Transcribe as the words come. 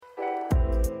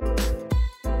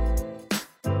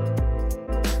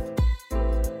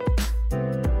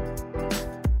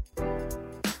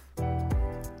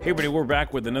everybody, we're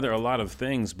back with a lot of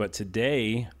things, but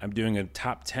today I'm doing a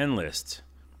top 10 list.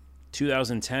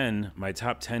 2010, my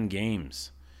top 10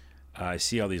 games. I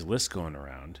see all these lists going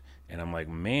around, and I'm like,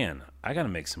 man, I got to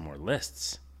make some more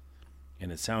lists.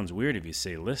 And it sounds weird if you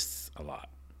say lists a lot,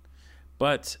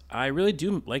 but I really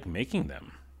do like making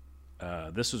them.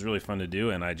 This was really fun to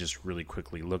do, and I just really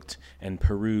quickly looked and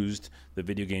perused the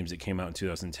video games that came out in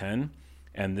 2010.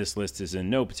 And this list is in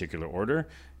no particular order,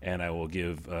 and I will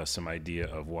give some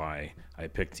idea of why I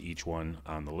picked each one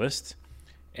on the list.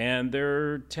 And there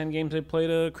are 10 games I played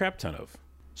a crap ton of.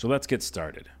 So let's get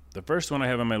started. The first one I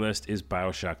have on my list is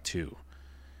BioShock 2.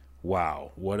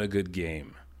 Wow, what a good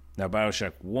game. Now,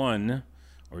 BioShock 1,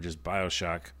 or just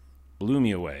BioShock, blew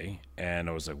me away, and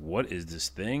I was like, what is this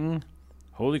thing?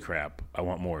 Holy crap, I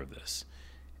want more of this.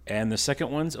 And the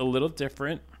second one's a little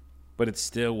different, but it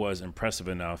still was impressive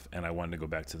enough, and I wanted to go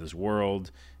back to this world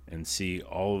and see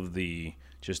all of the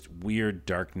just weird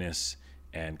darkness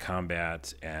and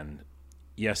combat. And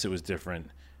yes, it was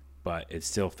different, but it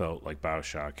still felt like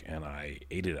BioShock, and I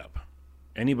ate it up.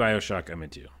 Any BioShock I'm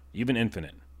into, even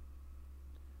Infinite.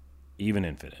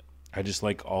 I just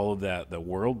like all of that, the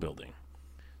world building.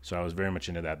 So I was very much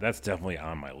into that. That's definitely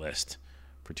on my list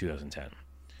for 2010.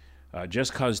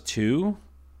 Just Cause 2.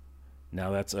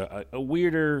 Now, that's a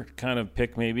weirder kind of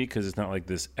pick, maybe, because it's not like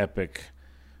this epic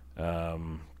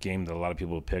game that a lot of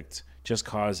people have picked. Just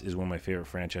Cause is one of my favorite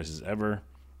franchises ever.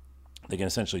 They can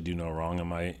essentially do no wrong, in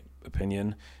my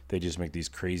opinion. They just make these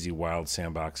crazy, wild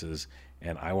sandboxes,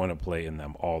 and I want to play in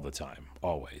them all the time,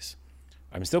 always.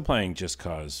 I'm still playing Just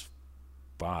Cause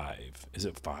 5. Is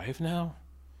it 5 now?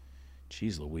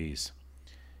 Jeez Louise.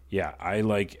 Yeah, I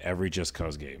like every Just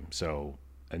Cause game. So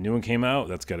a new one came out,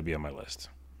 that's got to be on my list.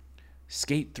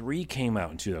 Skate 3 came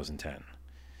out in 2010.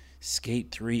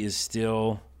 Skate 3 is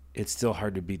still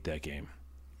hard to beat that game.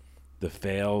 The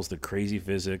fails, the crazy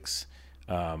physics,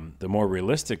 the more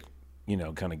realistic,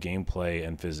 kind of gameplay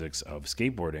and physics of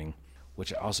skateboarding,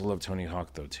 which I also love Tony Hawk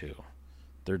though too.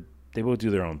 They both do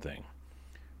their own thing.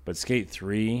 But Skate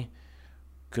 3,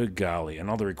 good golly, and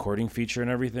all the recording feature and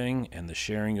everything, and the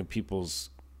sharing of people's,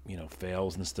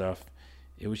 fails and stuff.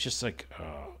 It was just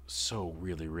so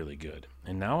really, really good.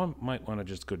 And now I might want to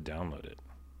just go download it.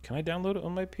 Can I download it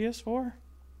on my PS4?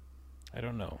 I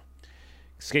don't know.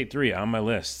 Skate 3 on my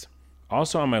list.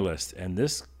 Also on my list, and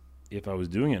this, if I was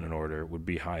doing it in order, would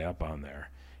be high up on there.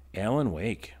 Alan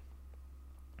Wake.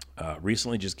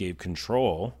 Recently just gave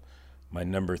Control my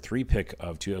number 3 pick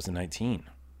of 2019.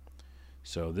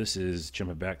 So this is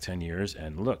jumping back 10 years,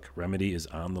 and look, Remedy is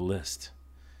on the list.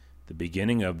 The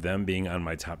beginning of them being on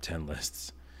my top 10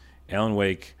 lists. Alan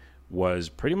Wake was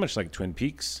pretty much like Twin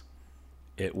Peaks.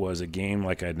 It was a game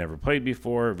like I'd never played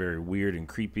before, very weird and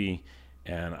creepy,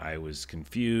 and I was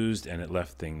confused, and it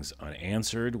left things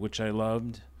unanswered, which I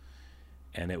loved,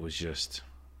 and it was just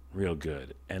real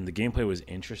good. And the gameplay was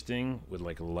interesting with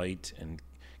light and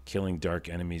killing dark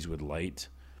enemies with light.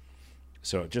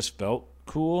 So it just felt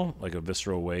cool, like a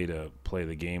visceral way to play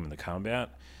the game and the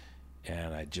combat.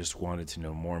 And I just wanted to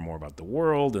know more and more about the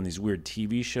world and these weird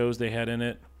TV shows they had in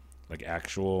it, like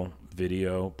actual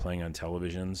video playing on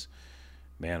televisions.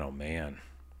 Man, oh man.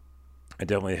 I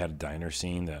definitely had a diner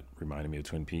scene that reminded me of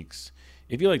Twin Peaks.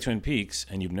 If you like Twin Peaks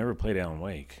and you've never played Alan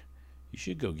Wake, you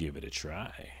should go give it a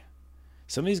try.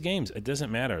 Some of these games, it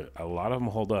doesn't matter. A lot of them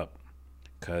hold up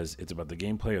because it's about the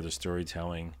gameplay or the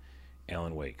storytelling.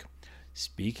 Alan Wake.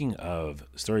 Speaking of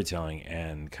storytelling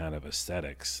and kind of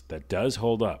aesthetics that does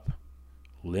hold up,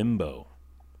 Limbo.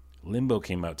 Limbo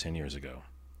came out 10 years ago.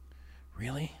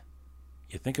 Really?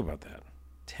 You think about that.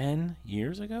 10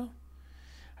 years ago?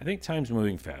 I think time's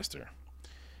moving faster.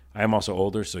 I am also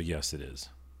older, so yes, it is.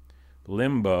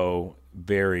 Limbo,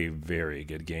 very, very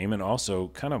good game, and also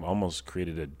kind of almost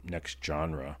created a next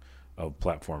genre of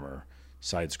platformer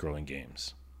side-scrolling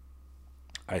games.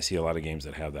 I see a lot of games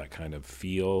that have that kind of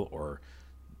feel or,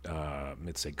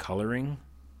 let's say, coloring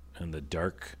and the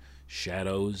dark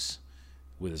shadows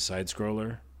with a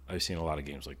side-scroller. I've seen a lot of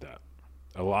games like that.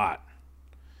 A lot.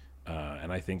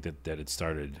 And I think that it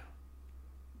started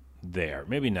there.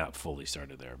 Maybe not fully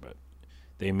started there, but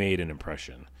they made an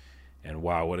impression. And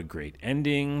wow, what a great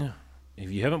ending.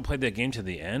 If you haven't played that game to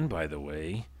the end, by the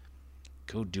way,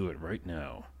 go do it right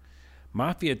now.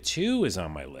 Mafia 2 is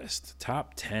on my list.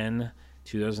 Top 10,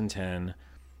 2010.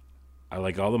 I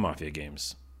like all the Mafia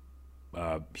games.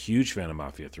 Huge fan of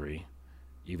Mafia 3,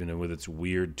 even with its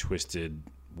weird, twisted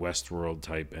Westworld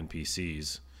type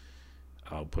NPCs.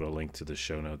 I'll put a link to the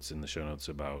show notes in the show notes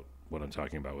about what I'm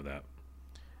talking about with that.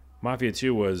 Mafia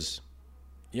 2 was,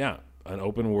 an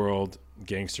open world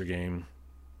gangster game.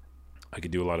 I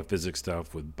could do a lot of physics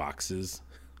stuff with boxes.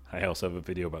 I also have a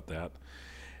video about that.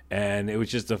 And it was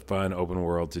just a fun open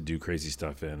world to do crazy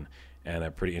stuff in, and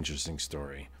a pretty interesting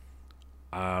story.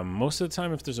 Most of the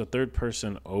time, if there's a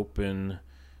third-person open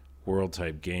world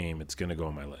type game, it's going to go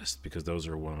on my list because those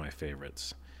are one of my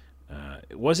favorites.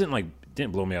 It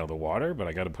didn't blow me out of the water, but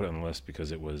I got to put it on the list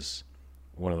because it was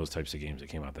one of those types of games that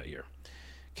came out that year.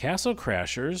 Castle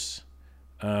Crashers,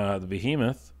 the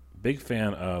Behemoth, big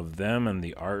fan of them and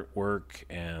the artwork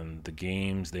and the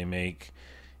games they make.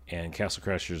 And Castle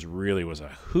Crashers really was a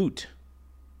hoot.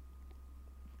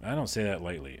 I don't say that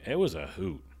lightly. It was a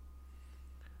hoot.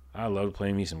 I loved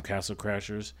playing me some Castle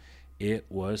Crashers. It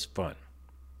was fun.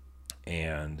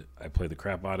 And I played the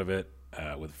crap out of it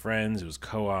with friends. It was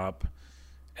co-op.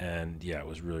 And yeah, it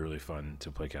was really, really fun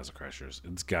to play Castle Crashers.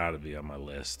 It's got to be on my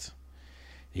list.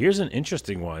 Here's an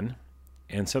interesting one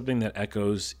and something that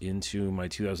echoes into my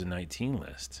 2019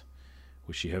 list.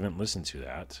 Which you haven't listened to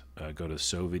that, go to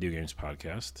So Video Games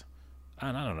Podcast,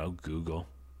 and I don't know, Google,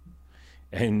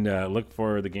 and look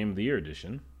for the Game of the Year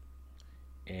edition.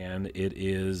 And it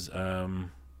is, you're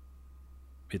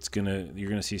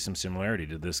gonna see some similarity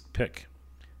to this pick,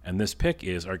 and this pick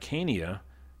is Arcania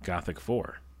Gothic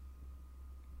 4.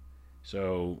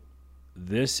 So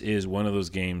this is one of those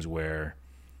games where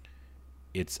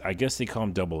I guess they call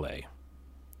them AA.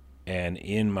 And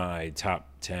in my top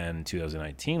 10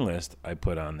 2019 list, I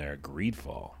put on there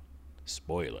Greedfall.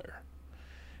 Spoiler.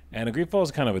 And a Greedfall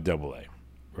is kind of a AA,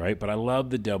 right? But I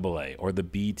love the AA or the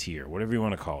B tier, whatever you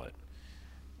want to call it.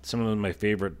 Some of my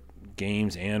favorite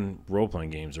games and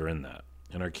role-playing games are in that.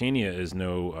 And Arcania is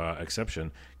no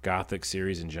exception. Gothic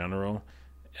series in general,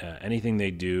 anything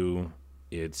they do,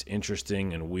 it's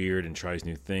interesting and weird and tries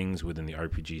new things within the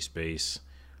RPG space.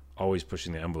 Always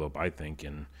pushing the envelope, I think,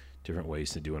 in different ways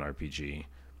to do an RPG.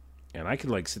 And I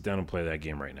could sit down and play that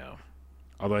game right now.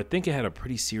 Although I think it had a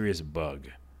pretty serious bug.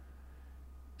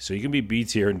 So you can be B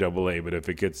tier and AA, but if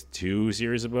it gets too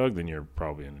serious a bug, then you're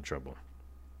probably in trouble.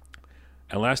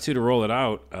 And last two to roll it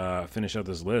out, finish out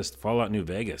this list, Fallout New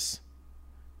Vegas.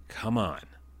 Come on.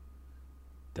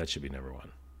 That should be number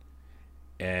one.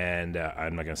 And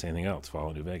I'm not going to say anything else.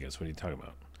 Fallout New Vegas. What are you talking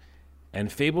about?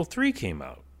 And Fable 3 came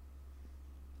out.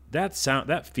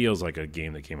 That feels like a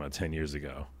game that came out 10 years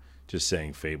ago. Just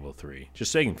saying Fable 3.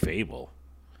 Just saying Fable.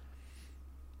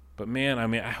 But man,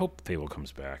 I hope Fable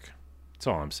comes back. That's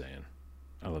all I'm saying.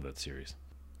 I love that series.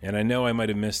 And I know I might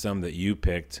have missed some that you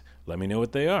picked. Let me know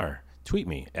what they are. Tweet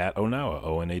me at Onawa,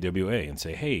 O-N-A-W-A, and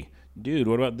say, hey, dude,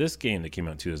 what about this game that came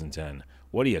out in 2010?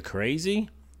 What are you, crazy?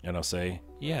 And I'll say,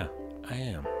 yeah, I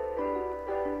am.